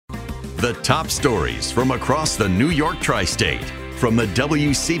The top stories from across the New York tri-state from the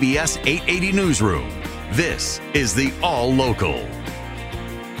WCBS 880 newsroom. This is the All Local.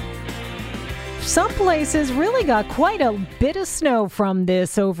 Some places really got quite a bit of snow from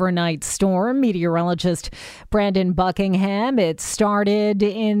this overnight storm. Meteorologist Brandon Buckingham. It started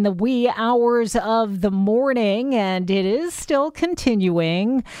in the wee hours of the morning, and it is still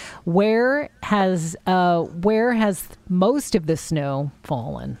continuing. Where has most of the snow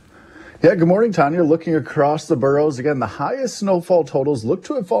fallen? Yeah, good morning, Tanya. Looking across the boroughs, again, the highest snowfall totals look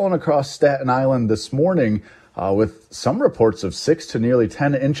to have fallen across Staten Island this morning, with some reports of 6 to nearly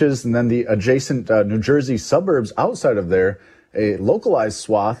 10 inches. And then the adjacent New Jersey suburbs outside of there, a localized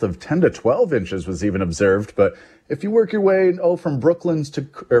swath of 10 to 12 inches was even observed. But if you work your way from Brooklyn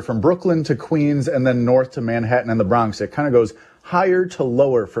to Queens and then north to Manhattan and the Bronx, it kind of goes higher to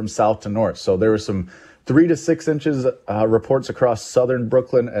lower from south to north. So there were some 3 to 6 inches reports across southern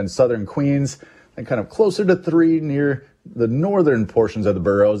Brooklyn and southern Queens, and kind of closer to 3 near the northern portions of the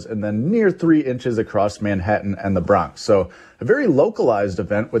boroughs, and then near 3 inches across Manhattan and the Bronx. So a very localized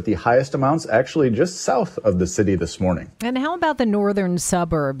event with the highest amounts actually just south of the city this morning. And how about the northern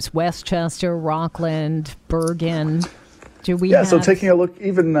suburbs, Westchester, Rockland, Bergen? So taking a look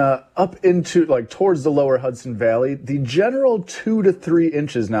even up into towards the lower Hudson Valley, the general 2 to 3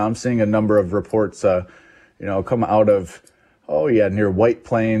 inches now. I'm seeing a number of reports, come out of, near White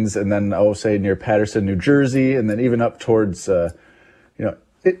Plains, and then say near Paterson, New Jersey, and then even up towards, all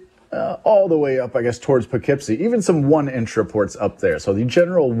the way up, I guess, towards Poughkeepsie. Even some 1-inch reports up there. So the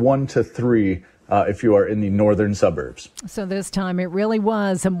general 1 to 3. If you are in the northern suburbs. So this time it really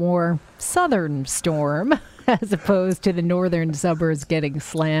was a more southern storm as opposed to the northern suburbs getting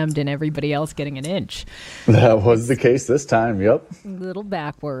slammed and everybody else getting an inch. That was the case this time, yep. A little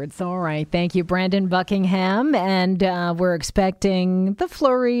backwards. All right. Thank you, Brandon Buckingham. And we're expecting the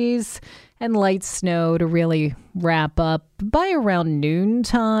flurries and light snow to really wrap up by around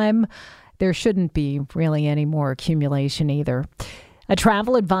noontime. There shouldn't be really any more accumulation either. A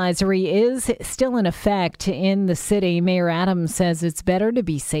travel advisory is still in effect in the city. Mayor Adams says it's better to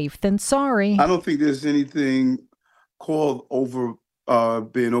be safe than sorry. I don't think there's anything called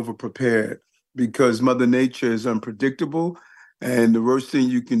being over-prepared, because Mother Nature is unpredictable. And the worst thing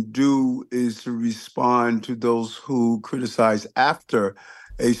you can do is to respond to those who criticize after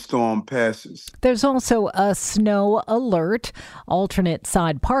a storm passes. There's also a snow alert. Alternate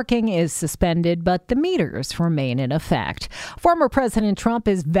side parking is suspended, but the meters remain in effect. Former President Trump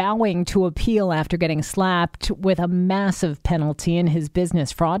is vowing to appeal after getting slapped with a massive penalty in his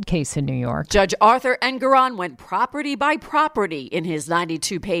business fraud case in New York. Judge Arthur Engoron went property by property in his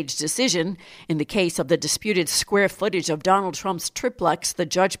 92-page decision. In the case of the disputed square footage of Donald Trump's triplex, the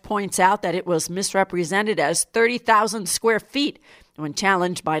judge points out that it was misrepresented as 30,000 square feet. When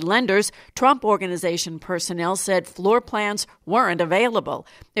challenged by lenders, Trump Organization personnel said floor plans weren't available.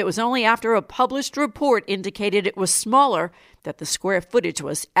 It was only after a published report indicated it was smaller that the square footage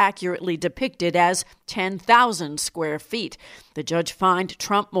was accurately depicted as 10,000 square feet. The judge fined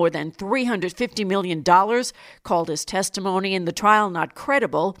Trump more than $350 million, called his testimony in the trial not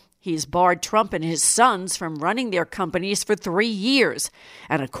credible. He's barred Trump and his sons from running their companies for 3 years,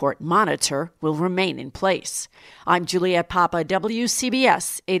 and a court monitor will remain in place. I'm Juliette Papa,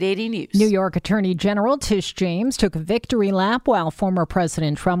 WCBS 880 News. New York Attorney General Tish James took a victory lap while former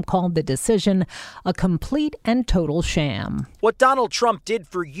President Trump called the decision a complete and total sham. What Donald Trump did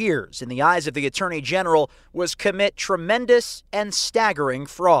for years in the eyes of the Attorney General was commit tremendous and staggering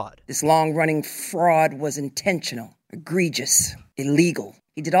fraud. This long-running fraud was intentional, egregious, illegal.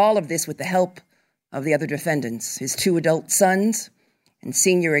 He did all of this with the help of the other defendants, his 2 adult sons and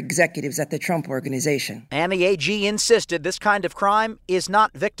senior executives at the Trump Organization. And the AG insisted this kind of crime is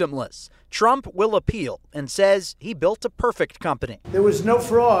not victimless. Trump will appeal and says he built a perfect company. There was no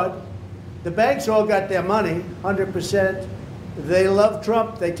fraud. The banks all got their money, 100%. They love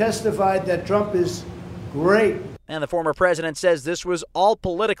Trump. They testified that Trump is great. And the former president says this was all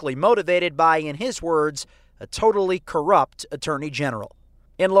politically motivated by, in his words, a totally corrupt attorney general.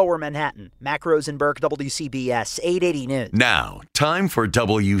 In Lower Manhattan, Mac Rosenberg, WCBS 880 News. Now, time for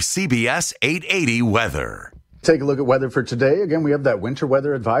WCBS 880 weather. Take a look at weather for today. Again, we have that winter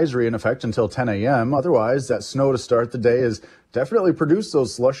weather advisory in effect until 10 a.m. Otherwise, that snow to start the day has definitely produced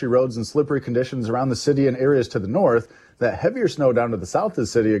those slushy roads and slippery conditions around the city and areas to the north. That heavier snow down to the south of the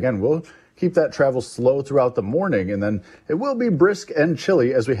city, again, will keep that travel slow throughout the morning. And then it will be brisk and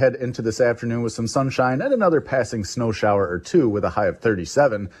chilly as we head into this afternoon with some sunshine and another passing snow shower or two with a high of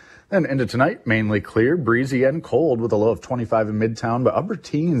 37. Then into tonight, mainly clear, breezy and cold with a low of 25 in Midtown, but upper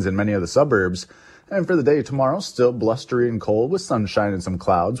teens in many of the suburbs. And for the day tomorrow, still blustery and cold with sunshine and some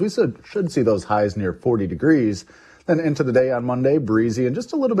clouds. We should see those highs near 40 degrees. Then into the day on Monday, breezy and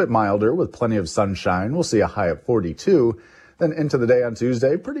just a little bit milder with plenty of sunshine. We'll see a high of 42. Then into the day on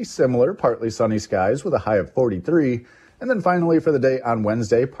Tuesday, pretty similar, partly sunny skies with a high of 43. And then finally for the day on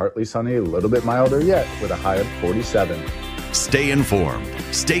Wednesday, partly sunny, a little bit milder yet with a high of 47. Stay informed.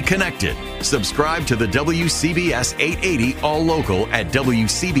 Stay connected. Subscribe to the WCBS 880 All Local at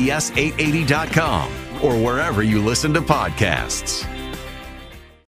WCBS880.com or wherever you listen to podcasts.